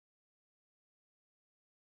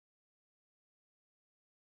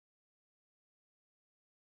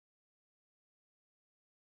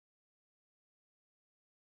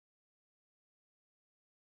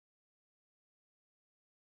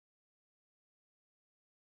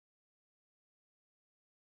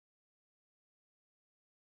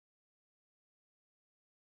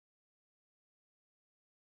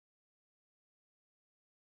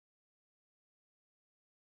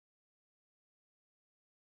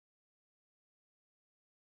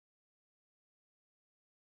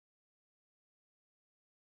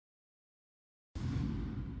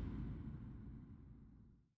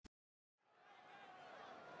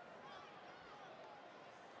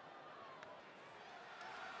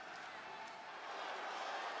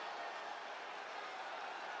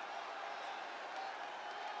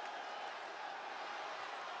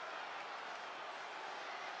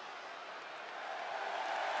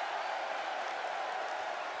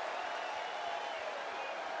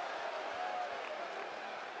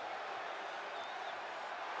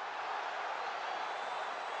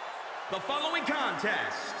The following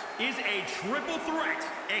contest is a triple threat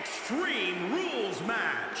Extreme Rules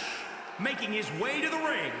match. Making his way to the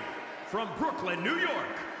ring from Brooklyn, New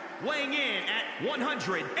York, weighing in at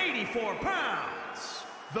 184 pounds,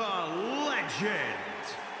 the legend,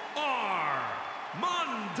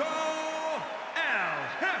 Armando El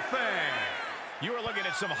Jefe. You are looking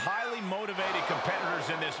at some highly motivated competitors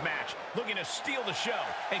in this match, looking to steal the show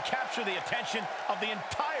and capture the attention of the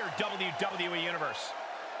entire WWE Universe.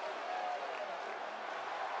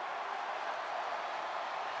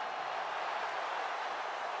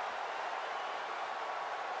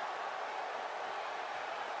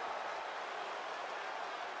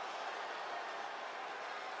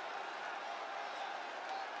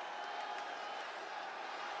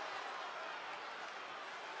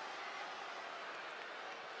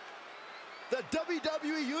 The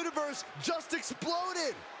WWE Universe just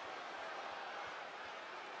exploded!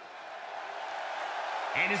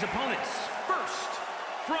 And his opponents, first,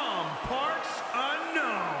 from parts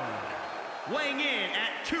unknown, weighing in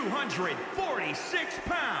at 246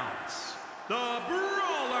 pounds, the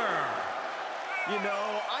Brawler. You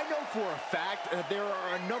know, I know for a fact that there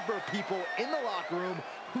are a number of people in the locker room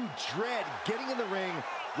who dread getting in the ring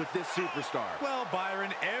with this superstar. Well,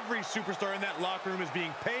 Byron, every superstar in that locker room is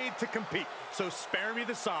being paid to compete, so spare me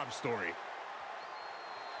the sob story.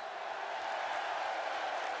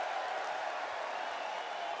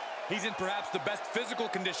 He's in perhaps the best physical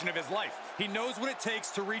condition of his life. He knows what it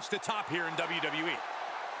takes to reach the top here in WWE.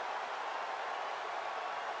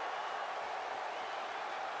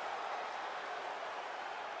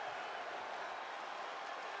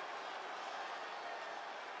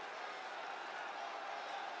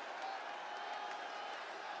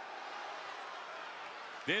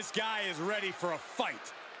 This guy is ready for a fight.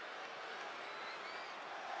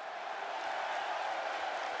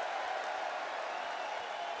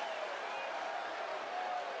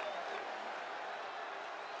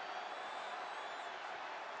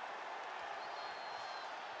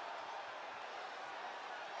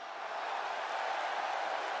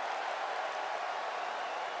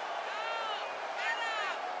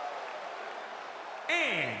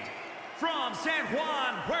 And from San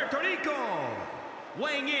Juan, Puerto Rico,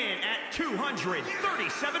 weighing in at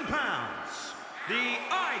 237 pounds, the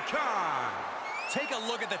Icon. Take a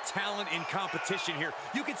look at the talent in competition here.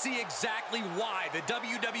 You can see exactly why the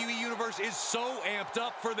WWE Universe is so amped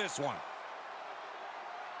up for this one.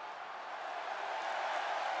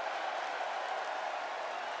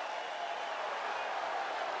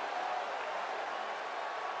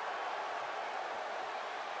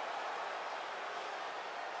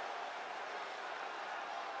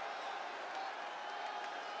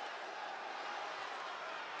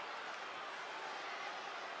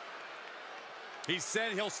 He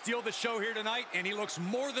said he'll steal the show here tonight, and he looks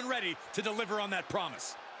more than ready to deliver on that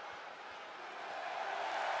promise.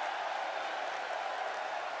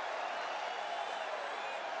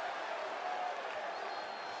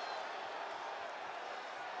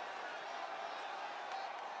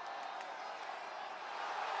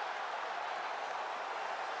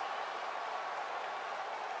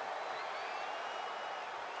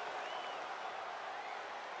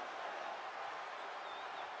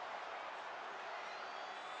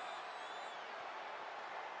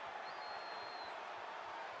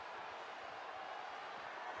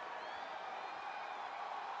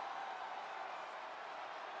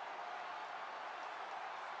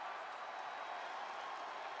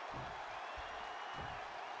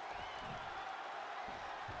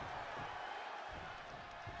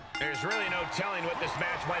 There's really no telling what this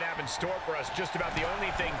match might have in store for us. Just about the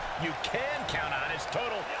only thing you can count on is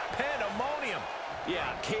total pandemonium.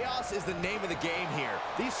 Yeah, chaos is the name of the game here.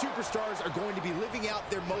 These superstars are going to be living out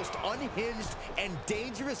their most unhinged and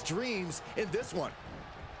dangerous dreams in this one.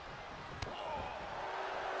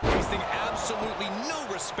 Wasting absolutely no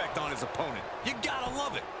respect on his opponent. You gotta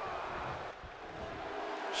love it.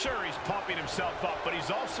 Sure, he's pumping himself up, but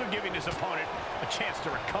he's also giving his opponent a chance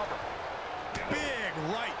to recover. Big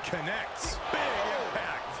right connects. Big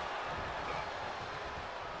impact.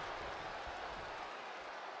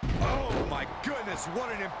 Oh my goodness,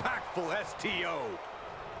 what an impactful STO.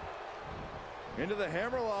 Into the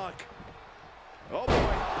hammerlock. Oh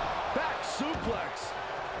boy, back suplex.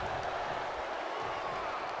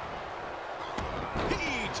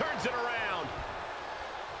 He turns it around.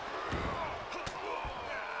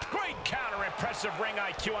 Great counter, impressive ring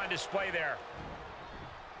IQ on display there.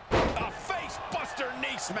 A face-buster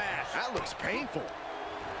knee smash. That looks painful.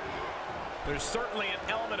 There's certainly an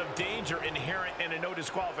element of danger inherent in a no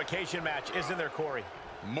disqualification match, isn't there, Corey?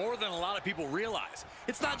 More than a lot of people realize.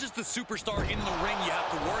 It's not just the superstar in the ring you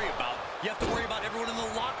have to worry about. You have to worry about everyone in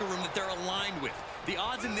the locker room that they're aligned with. The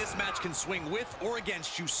odds in this match can swing with or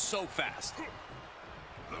against you so fast.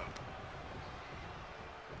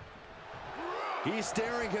 He's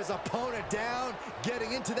staring his opponent down,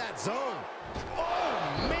 getting into that zone.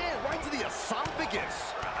 Oh, man, right to the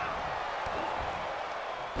esophagus.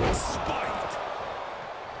 Spiked.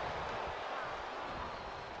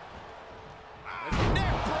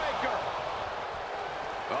 Neck breaker.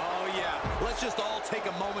 Oh, yeah. Let's just all take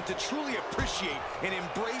a moment to truly appreciate and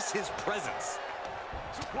embrace his presence.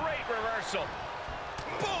 Great reversal.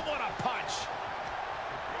 Boom, what a punch.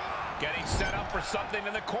 Getting set up for something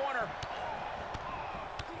in the corner.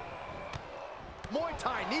 Muay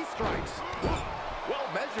Thai knee strikes. Well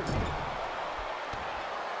measured.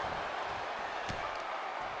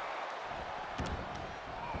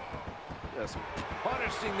 Just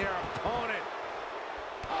punishing their opponent.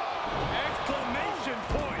 Exclamation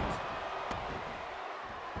point.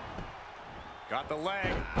 Got the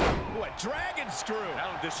leg. Ooh, a dragon screw.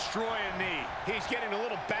 That'll destroy a knee. He's getting a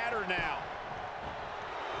little battered now.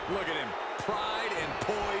 Look at him. Pride and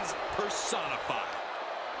poise personified.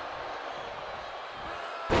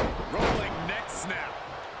 Rolling neck snap.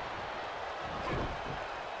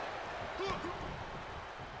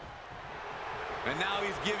 And now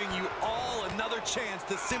he's giving you all another chance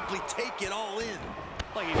to simply take it all in.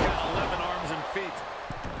 Like he's got 11 arms and feet.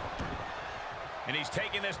 And he's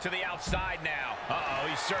taking this to the outside now. Uh-oh,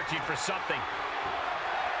 he's searching for something.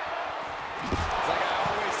 It's like I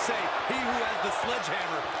always say, he who has the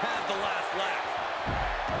sledgehammer has the last laugh.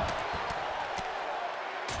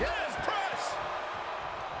 Yes, press!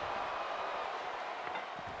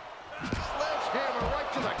 Sledgehammer right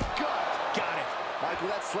to the gut. Got it. Michael,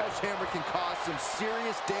 that sledgehammer can cause some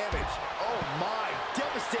serious damage. Oh my,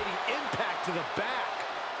 devastating impact to the back.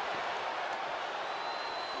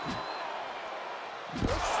 The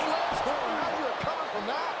sledgehammer, how do you recover from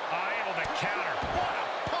that? Able to counter. What a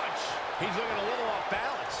punch! He's looking a little off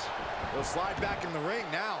balance. He'll slide back in the ring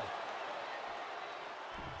now.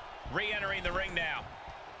 Re-entering the ring now.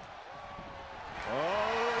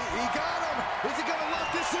 Oh, he got him. Is he going to lock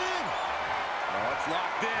this in? Oh, it's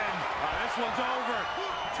locked in. This one's over.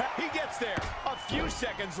 He gets there. A few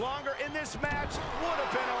seconds longer in this match would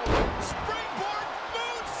have been over. Springboard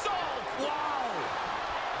moonsault. Wow.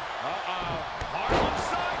 Uh-oh. Harlem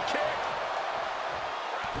sidekick.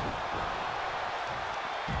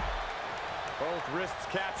 Both wrists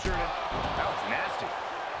captured. That was nasty.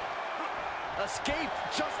 Escape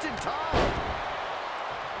just in time.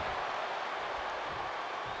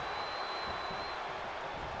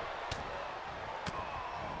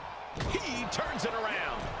 He turns it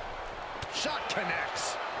around. Shot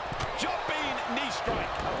connects. Jumping knee strike.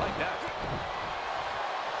 I like that.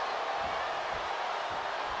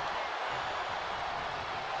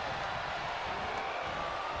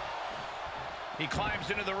 He climbs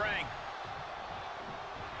into the ring.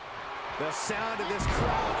 The sound of this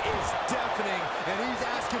crowd is deafening, and he's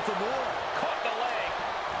asking for more. Caught the leg.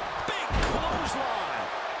 Big clothesline.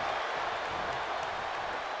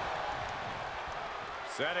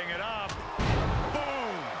 Setting it up.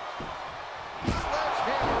 Boom.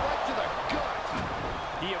 Sledgehammer right to the gut.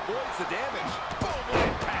 He avoids the damage. Boom,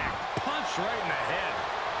 impact. Punch right in the head.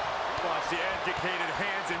 Watch the educated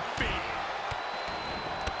hands and feet.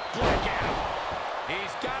 Blackout.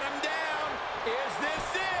 He's got him down. Is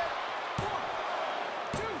this it?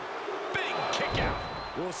 1, 2. Big kick out.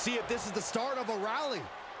 We'll see if this is the start of a rally.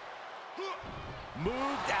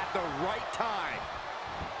 Moved at the right time.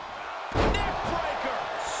 Neck breaker.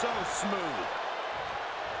 So smooth.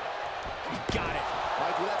 Got it.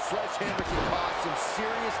 Michael, that sledgehammer can cause some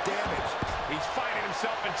serious damage. He's finding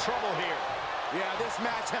himself in trouble here. Yeah, this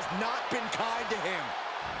match has not been kind to him.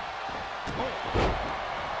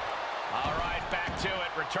 All right, back to it.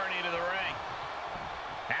 Returning to the ring.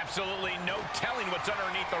 Absolutely no telling what's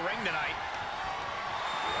underneath the ring tonight.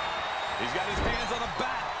 He's got his hands on the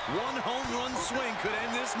bat. One home run swing could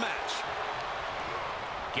end this match.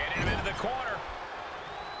 Getting him into the corner.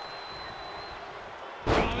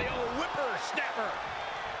 Oh, the old whipper-snapper.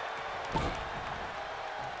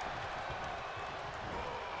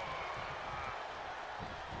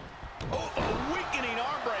 Oh, a weakening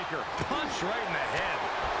arm breaker. Punch right in the head.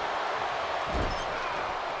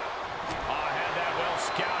 Oh, had that well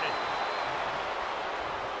scouted.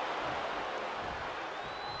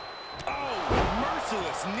 Oh,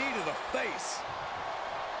 merciless knee to the face.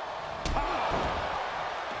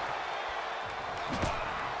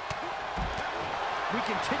 We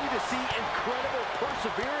continue to see incredible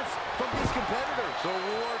perseverance from these competitors. The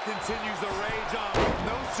war continues to rage on with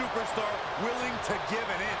no superstar willing to give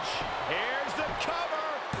an inch. Here's the cover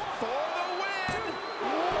for the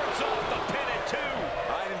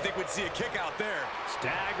see a kick out there.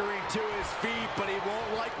 Staggering to his feet, but he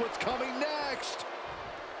won't like what's coming next.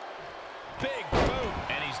 Big boot.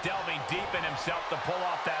 And he's delving deep in himself to pull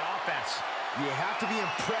off that offense. You have to be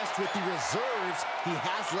impressed with the reserves he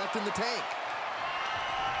has left in the tank.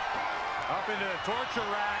 Up into the torture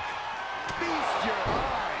rack. Feast your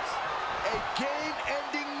eyes. A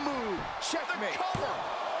game-ending move. Checkmate. The cover.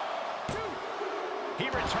 He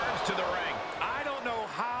returns to the ring. I don't know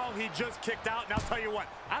how he just kicked out, and I'll tell you what,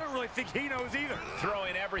 I don't really think he knows either.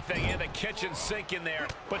 Throwing everything in the kitchen sink in there,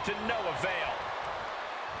 but to no avail.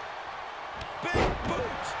 Big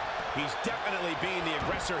boot. He's definitely being the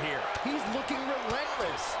aggressor here. He's looking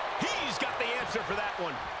relentless. He's got the answer for that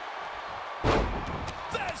one.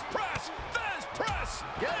 Fez press! Fez press!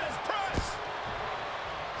 Fez press!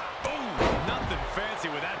 Oh, nothing fancy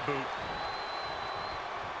with that boot.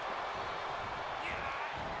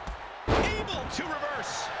 Able to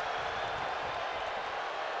reverse.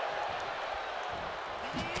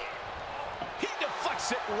 He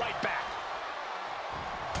deflects it right back.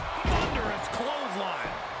 Thunderous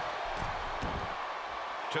clothesline.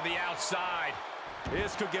 To the outside.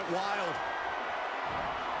 This could get wild.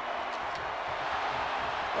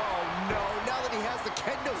 Oh, no. Now that he has the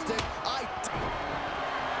kendo stick,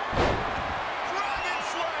 Dragon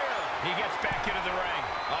Slayer! He gets back into the ring.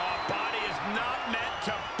 Body is not meant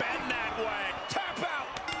to bend that way. Tap out!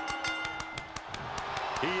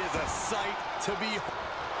 He is a sight to behold.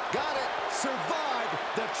 got it. Survived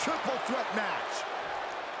the triple threat match.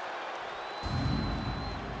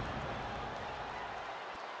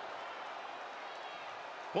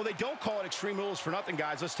 Well, they don't call it Extreme Rules for nothing,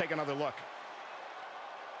 guys. Let's take another look.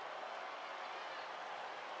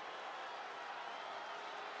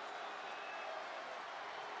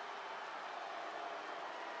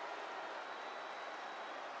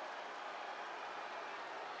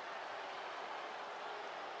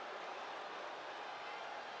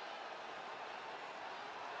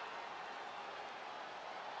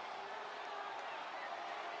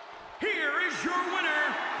 Here is your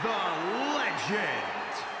winner, the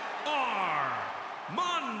Legend,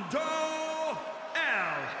 Armando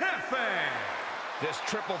El Jefe. This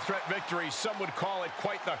triple threat victory, some would call it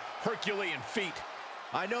quite the Herculean feat.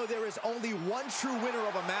 I know there is only one true winner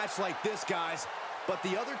of a match like this, guys, but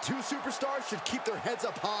the other two superstars should keep their heads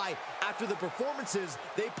up high after the performances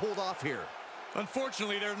they pulled off here.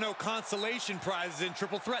 Unfortunately, there are no consolation prizes in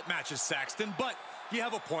triple threat matches, Saxton, but you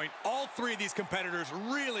have a point. All three of these competitors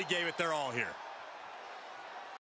really gave it their all here.